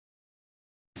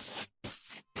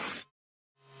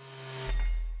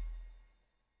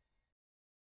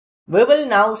We will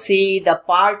now see the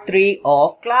part 3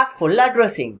 of Classful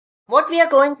addressing. What we are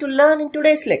going to learn in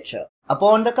today's lecture.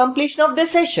 Upon the completion of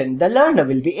this session, the learner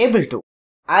will be able to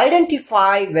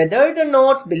identify whether the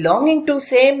nodes belonging to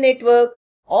same network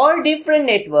or different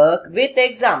network with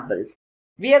examples.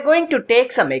 We are going to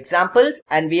take some examples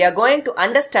and we are going to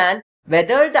understand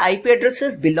whether the IP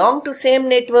addresses belong to same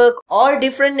network or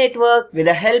different network with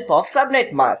the help of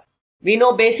subnet mask. We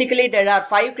know basically there are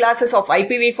 5 classes of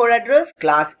IPv4 address,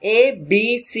 class A,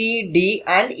 B, C, D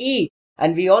and E.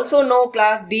 And we also know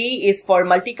class D is for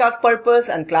multicast purpose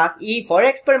and class E for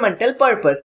experimental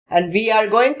purpose. And we are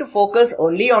going to focus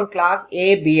only on class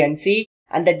A, B and C.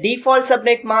 And the default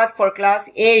subnet mask for class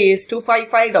A is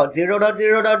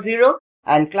 255.0.0.0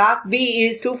 and class B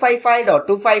is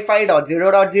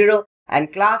 255.255.0.0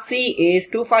 and class C is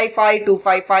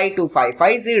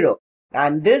 255.255.255.0.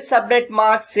 And this subnet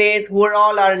mask says who are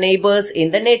all our neighbors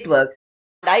in the network.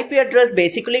 The IP address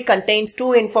basically contains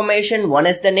two information. One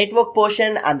is the network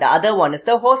portion and the other one is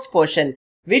the host portion.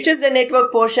 Which is the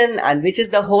network portion and which is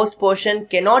the host portion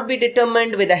cannot be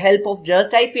determined with the help of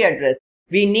just IP address.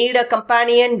 We need a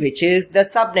companion which is the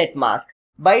subnet mask.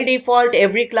 By default,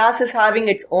 every class is having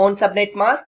its own subnet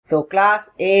mask. So class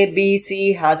A, B,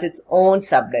 C has its own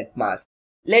subnet mask.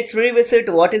 Let's revisit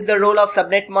what is the role of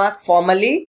subnet mask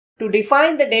formally. To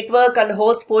define the network and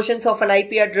host portions of an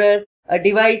IP address, a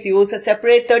device uses a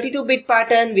separate 32-bit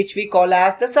pattern which we call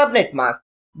as the subnet mask.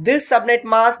 This subnet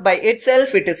mask by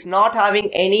itself, it is not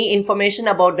having any information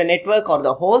about the network or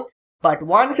the host, but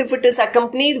once if it is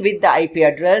accompanied with the IP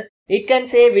address, it can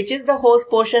say which is the host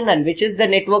portion and which is the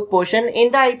network portion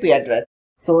in the IP address.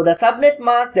 So the subnet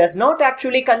mask does not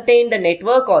actually contain the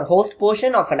network or host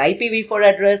portion of an IPv4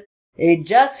 address. It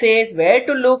just says where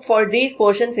to look for these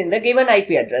portions in the given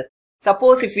IP address.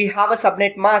 Suppose if we have a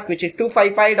subnet mask which is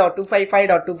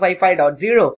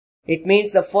 255.255.255.0, it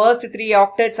means the first 3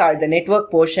 octets are the network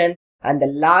portion and the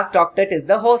last octet is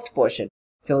the host portion.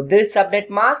 So this subnet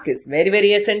mask is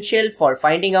very essential for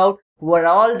finding out who are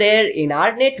all there in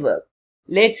our network.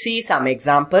 Let's see some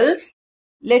examples.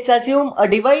 Let's assume a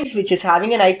device which is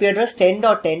having an IP address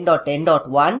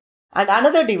 10.10.10.1 and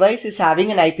another device is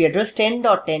having an IP address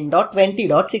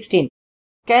 10.10.20.16.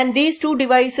 Can these two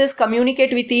devices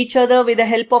communicate with each other with the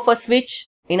help of a switch?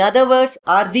 In other words,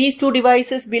 are these two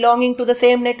devices belonging to the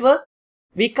same network?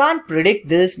 We can't predict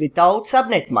this without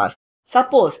subnet mask.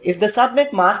 Suppose if the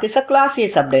subnet mask is a class A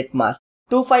subnet mask,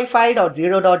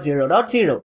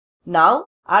 255.0.0.0. Now,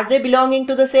 are they belonging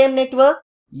to the same network?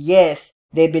 Yes,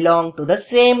 they belong to the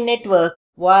same network.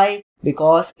 Why?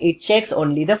 Because it checks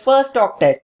only the first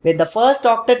octet. When the first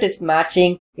octet is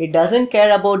matching, it doesn't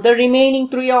care about the remaining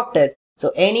 3 octets.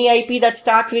 So any IP that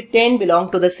starts with 10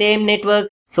 belong to the same network.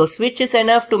 So switch is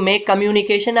enough to make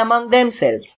communication among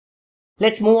themselves.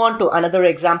 Let's move on to another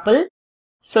example.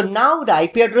 So now the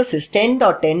IP address is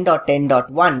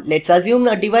 10.10.10.1. Let's assume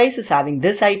a device is having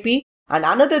this IP and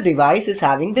another device is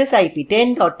having this IP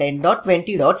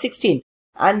 10.10.20.16.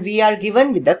 And we are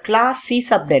given with the class C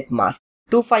subnet mask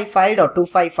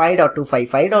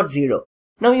 255.255.255.0.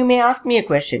 Now you may ask me a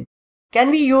question.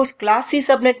 Can we use class C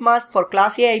subnet mask for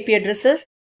class A IP addresses?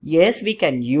 Yes, we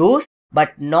can use,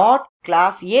 but not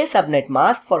class A subnet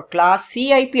mask for class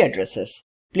C IP addresses.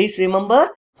 Please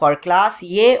remember, for class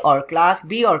A or class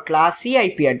B or class C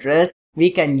IP address,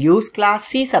 we can use class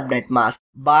C subnet mask.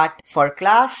 But for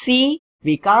class C,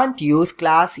 we can't use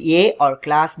class A or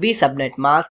class B subnet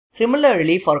mask.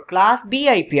 Similarly, for class B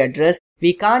IP address,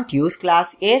 we can't use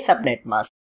class A subnet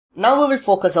mask. Now we will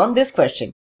focus on this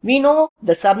question. We know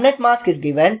the subnet mask is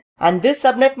given and this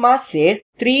subnet mask says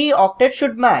 3 octets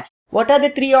should match. What are the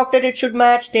 3 octets it should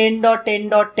match?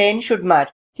 10.10.10 should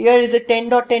match. Here is it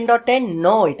 10.10.10?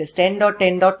 No, it is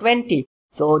 10.10.20.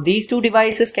 So these two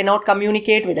devices cannot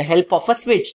communicate with the help of a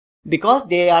switch because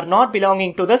they are not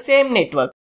belonging to the same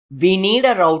network. We need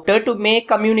a router to make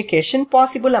communication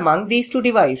possible among these two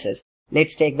devices.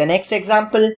 Let's take the next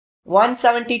example.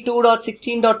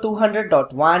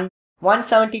 172.16.200.1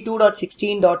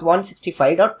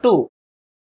 172.16.165.2.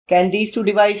 Can these two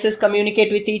devices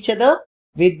communicate with each other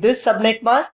with this subnet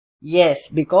mask? Yes,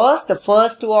 because the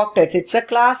first 2 octets, it's a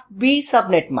class B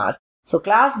subnet mask. So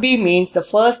class B means the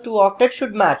first 2 octets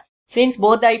should match. Since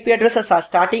both the IP addresses are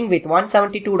starting with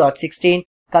 172.16,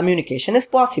 communication is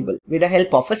possible with the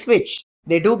help of a switch.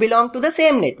 They do belong to the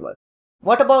same network.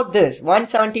 What about this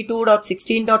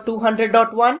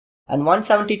 172.16.200.1 and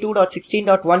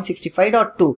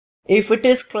 172.16.165.2? If it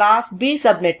is class B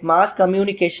subnet mask,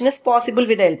 communication is possible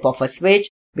with the help of a switch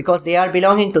because they are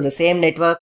belonging to the same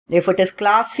network. If it is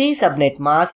class C subnet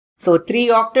mask, so 3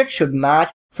 octets should match.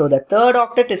 So the third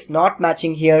octet is not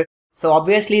matching here. So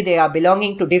obviously they are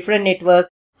belonging to different network,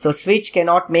 so switch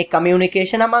cannot make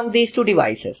communication among these two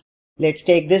devices. Let's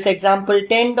take this example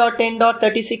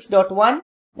 10.10.36.1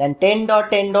 and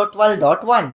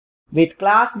 10.10.12.1. With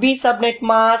class B subnet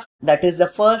mask, that is the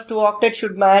first two octets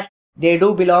should match, they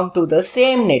do belong to the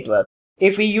same network.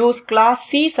 If we use class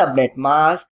C subnet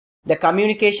mask, the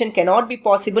communication cannot be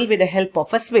possible with the help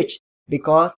of a switch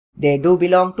because they do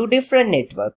belong to different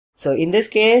network. So in this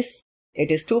case, it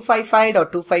is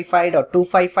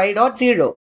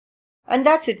 255.255.255.0. And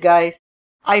that's it, guys.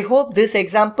 I hope this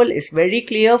example is very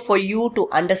clear for you to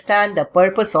understand the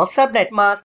purpose of subnet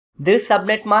mask. This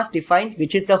subnet mask defines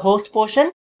which is the host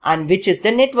portion and which is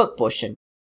the network portion.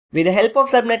 With the help of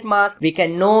subnet mask, we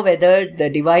can know whether the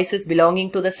device is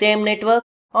belonging to the same network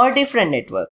or different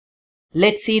network.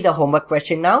 Let's see the homework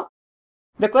question now.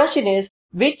 The question is,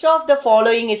 which of the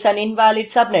following is an invalid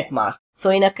subnet mask? So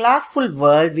in a classful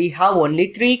world, we have only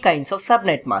 3 kinds of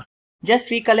subnet mask. Just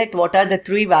recollect what are the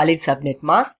 3 valid subnet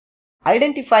masks.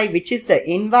 Identify which is the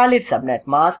invalid subnet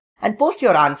mask and post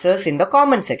your answers in the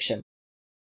comment section.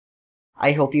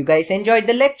 I hope you guys enjoyed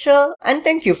the lecture and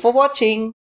thank you for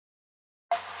watching.